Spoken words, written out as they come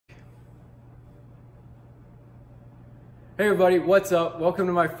Hey everybody, what's up? Welcome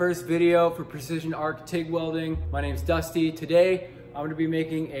to my first video for Precision Arc TIG Welding. My name's Dusty. Today, I'm gonna be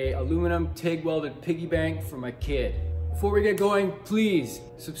making a aluminum TIG welded piggy bank for my kid. Before we get going, please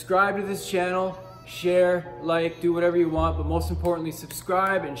subscribe to this channel, share, like, do whatever you want, but most importantly,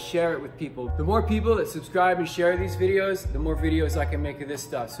 subscribe and share it with people. The more people that subscribe and share these videos, the more videos I can make of this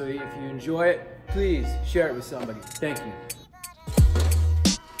stuff. So if you enjoy it, please share it with somebody. Thank you.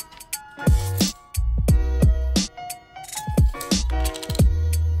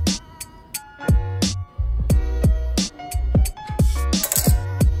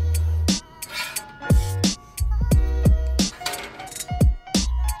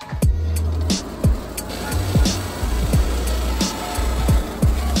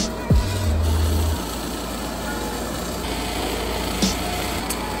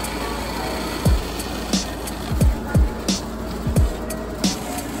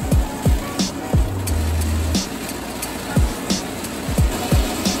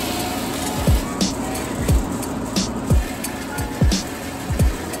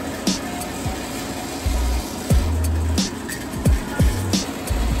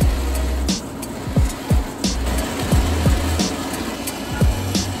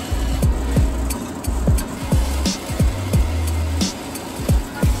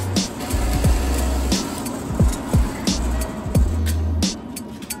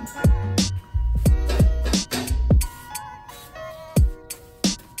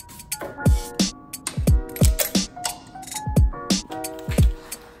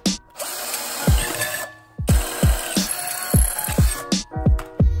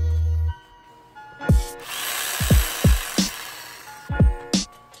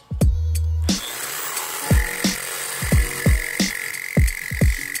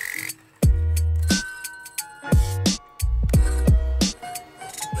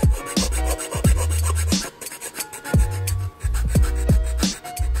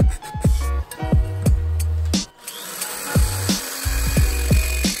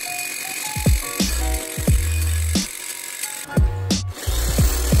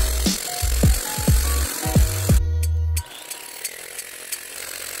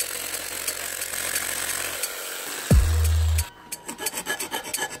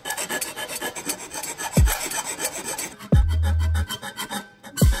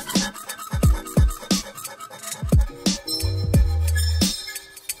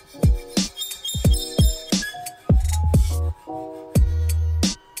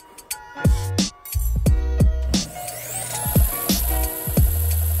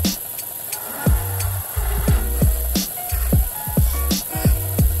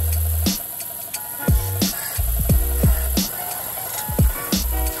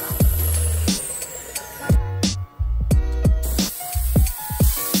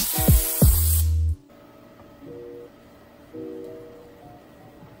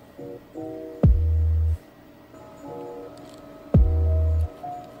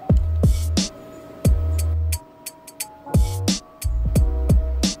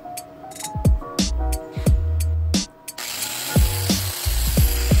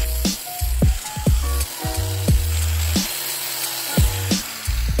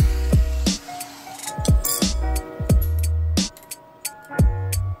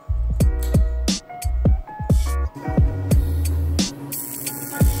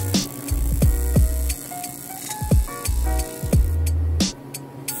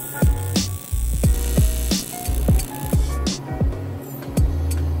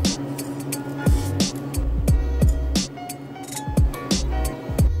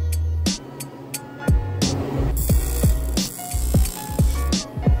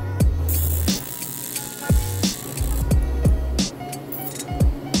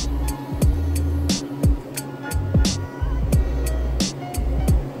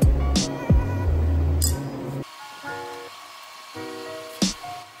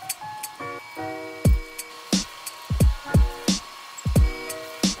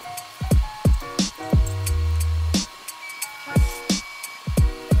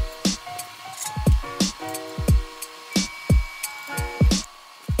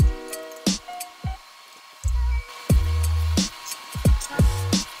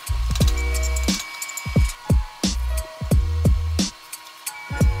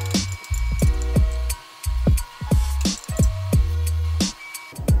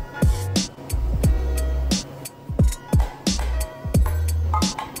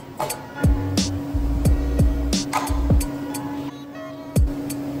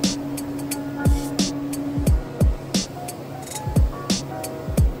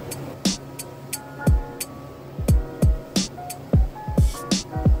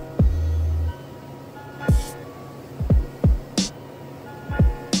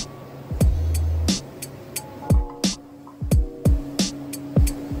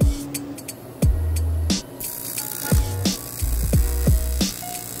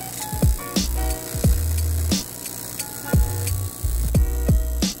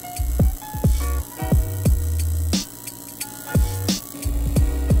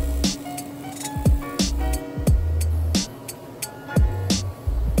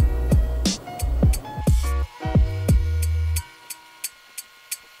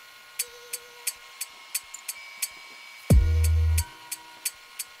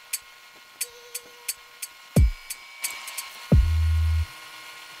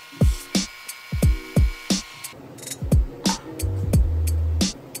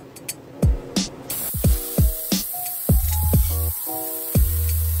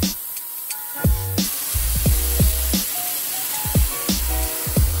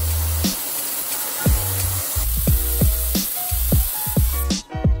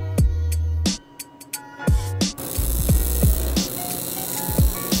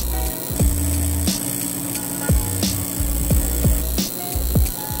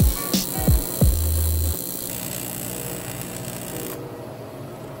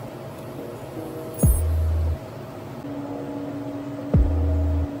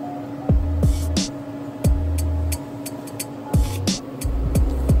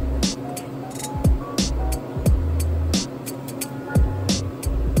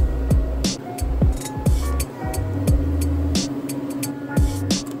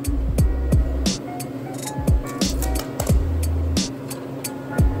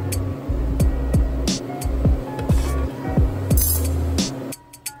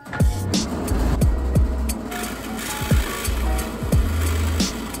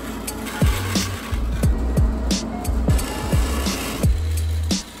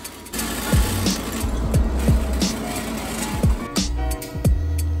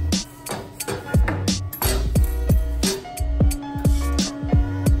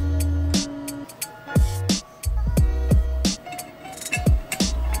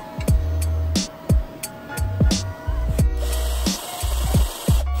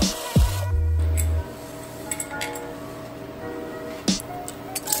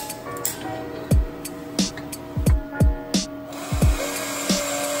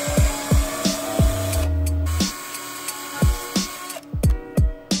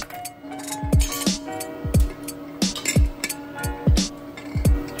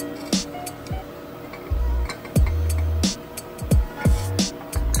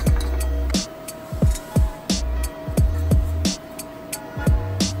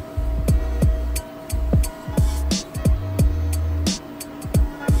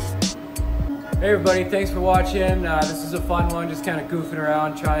 everybody, thanks for watching. This is a fun one, just kind of goofing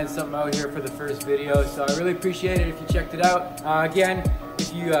around, trying something out here for the first video. So I really appreciate it if you checked it out. Again,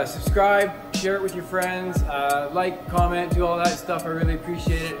 if you subscribe, share it with your friends, like, comment, do all that stuff. I really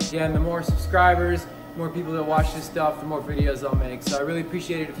appreciate it. Again, the more subscribers, the more people that watch this stuff, the more videos I'll make. So I really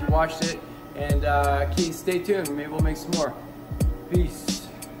appreciate it if you watched it. And stay tuned, maybe we'll make some more. Peace.